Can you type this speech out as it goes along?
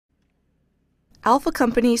Alpha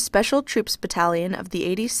Company Special Troops Battalion of the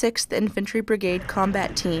 86th Infantry Brigade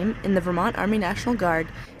Combat Team in the Vermont Army National Guard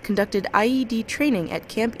conducted IED training at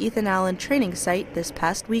Camp Ethan Allen training site this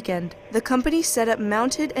past weekend. The company set up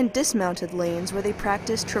mounted and dismounted lanes where they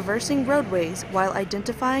practiced traversing roadways while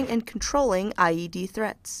identifying and controlling IED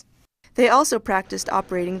threats. They also practiced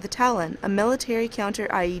operating the TALON, a military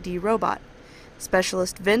counter-IED robot.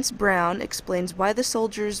 Specialist Vince Brown explains why the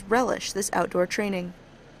soldiers relish this outdoor training.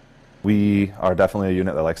 We are definitely a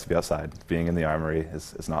unit that likes to be outside. Being in the armory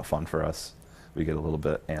is not fun for us. We get a little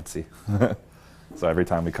bit antsy. So every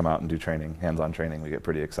time we come out and do training, hands-on training, we get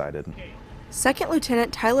pretty excited. Second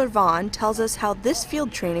Lieutenant Tyler Vaughn tells us how this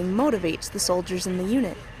field training motivates the soldiers in the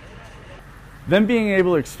unit. Them being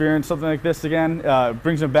able to experience something like this again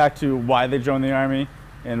brings them back to why they joined the Army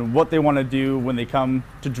and what they want to do when they come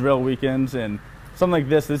to drill weekends. And something like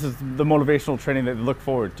this is the motivational training that they look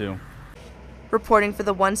forward to. Reporting for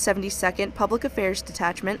the 172nd Public Affairs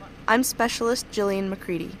Detachment, I'm Specialist Gillian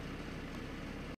McCreedy.